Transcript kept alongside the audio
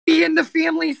be in the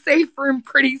family safe room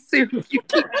pretty soon. If you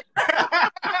keep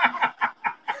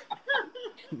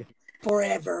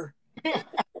forever.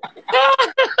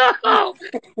 oh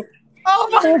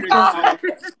my God.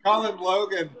 Call him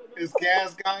Logan. Is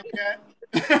Kaz gone yet?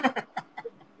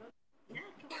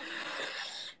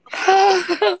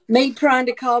 Me trying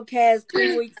to call Kaz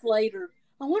 2 weeks later.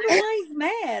 I wonder why he's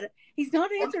mad. He's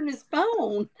not answering his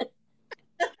phone.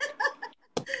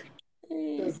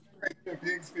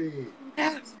 Pig's feet.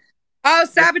 Oh,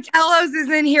 Sabatellos is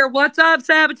in here. What's up,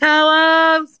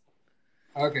 Sabatellos?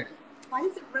 Okay. Why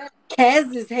is it red?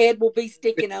 Kaz's head will be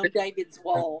sticking on David's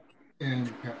wall.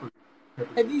 And pepper.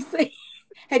 Have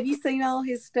you seen all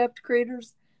his stuffed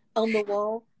critters on the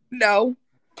wall? No.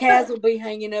 Kaz will be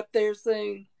hanging up there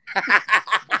soon.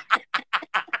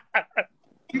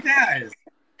 You guys.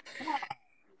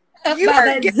 Up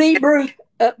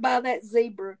by that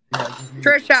zebra.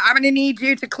 Trisha, I'm going to need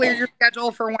you to clear your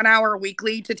schedule for 1 hour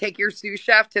weekly to take your sous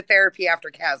chef to therapy after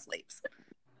Kaz leaves.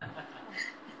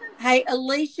 Hey,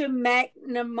 Alicia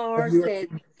McNamara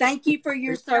said, "Thank you for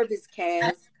your service,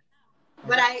 Kaz."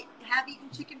 But I have eaten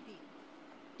chicken feet.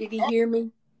 Did he hear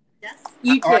me? Yes.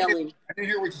 You tell him. I didn't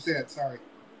hear what you said. Sorry.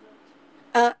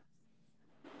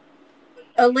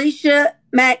 Alicia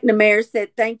McNamara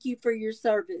said, "Thank you for your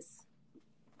service."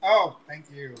 Oh, thank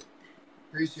you.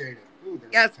 Appreciate it. Ooh,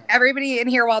 yes, everybody in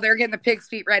here while they're getting the pig's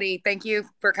feet ready, thank you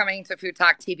for coming to Food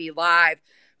Talk TV Live.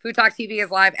 Food Talk TV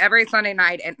is live every Sunday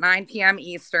night at 9 p.m.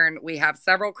 Eastern. We have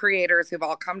several creators who've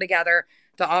all come together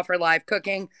to offer live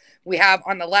cooking. We have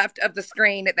on the left of the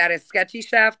screen, that is Sketchy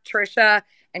Chef, Trisha,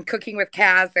 and Cooking with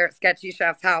Kaz. They're at Sketchy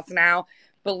Chef's house now.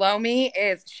 Below me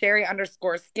is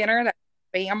Sherry_Skinner. That's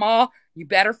Bama. You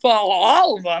better follow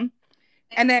all of them.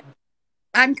 And then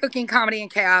I'm Cooking Comedy and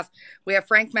Chaos. We have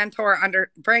Frank _Mentor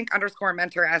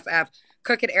SF,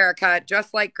 Cook It Erica,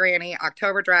 Just Like Granny,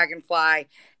 October Dragonfly,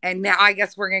 and now I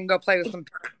guess we're gonna go play with some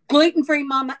gluten-free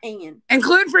Mama Ann. And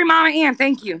gluten-free Mama Ann,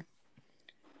 thank you.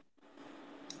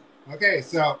 Okay,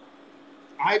 so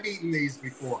I've eaten these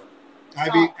before.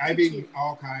 I've eaten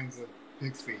all kinds of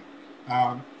pig's feet.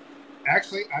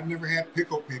 Actually, I've never had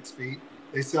pickled pig's feet.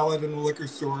 They sell it in the liquor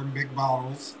store in big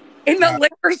bottles. In the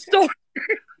liquor store?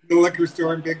 The liquor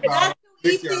store in big bottles.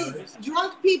 Eat these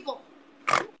drunk people.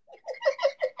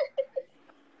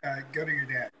 Go to your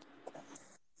dad.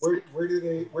 Where did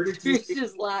you? It's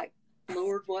just like,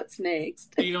 Lord, what's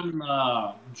next? See them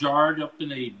jarred up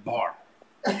in a bar.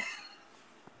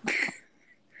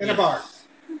 In a bar.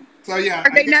 So yeah.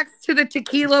 Are they next to the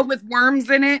tequila with worms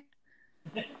in it?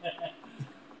 Yeah.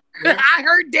 I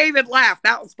heard David laugh.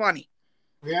 That was funny.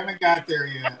 We haven't got there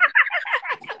yet.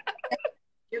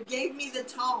 You gave me the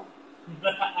tone.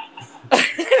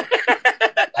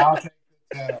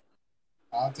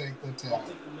 I'll take the tab.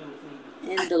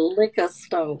 In the liquor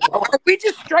store. Are we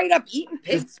just straight up eating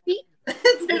pig's feet?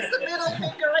 It's the middle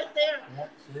finger right there. Yeah,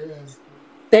 sure is.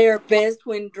 They are best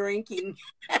when drinking.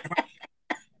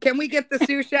 Can we get the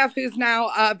sous chef, who's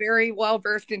now very well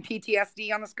versed in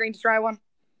PTSD, on the screen to try one?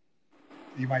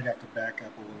 You might have to back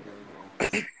up a little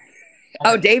bit.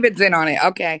 Oh, David's in on it.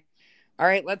 Okay. All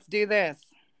right, let's do this.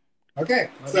 Okay,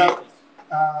 so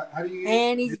how do you eat it?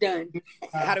 And he's done.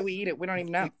 How do we eat it? We don't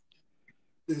even know.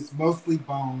 It's mostly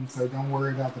bone, so don't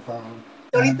worry about the bone.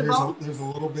 Don't eat the bone. There's a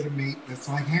little bit of meat that's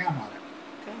like ham on it.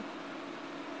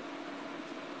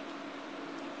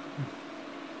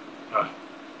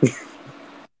 Okay.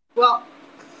 Well,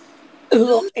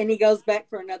 and he goes back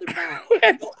for another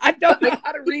bite. I don't know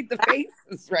how to read the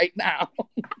faces right now.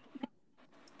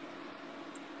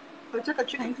 I took a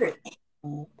chicken foot.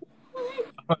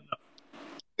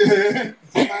 The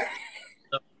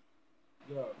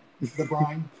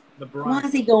brine. The brine. Why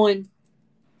is he going?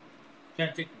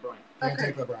 Can't take the brine. Can't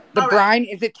take the brine. The brine,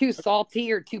 is it too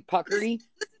salty or too puckery?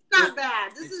 This is not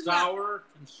bad. This It's is sour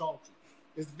and salty.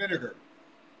 It's vinegar.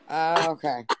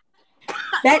 Okay.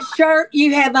 That shirt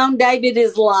you have on, David,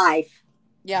 is life.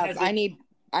 Yes, I need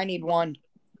one.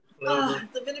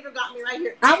 The vinegar got me right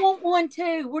here. I want one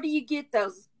too. Where do you get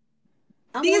those?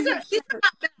 These are not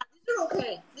bad. These are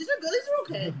okay. These are good. These are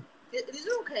okay. These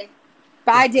are okay.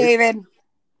 Bye, David.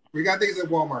 We got these at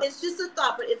Walmart. It's just a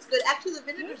thought, but it's good. Actually, the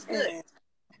vinegar's good.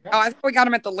 Oh, I thought we got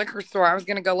them at the liquor store. I was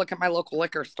going to go look at my local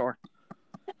liquor store.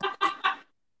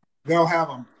 They'll have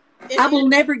them. I will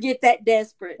never get that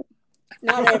desperate.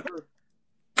 Not ever.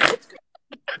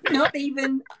 Not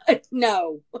even.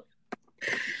 No.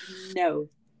 No.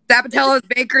 Sabatello's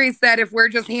Bakery said if we're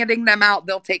just handing them out,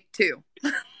 they'll take two.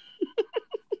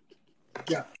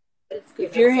 Yeah.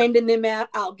 If you're handing them out,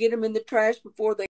 I'll get them in the trash before they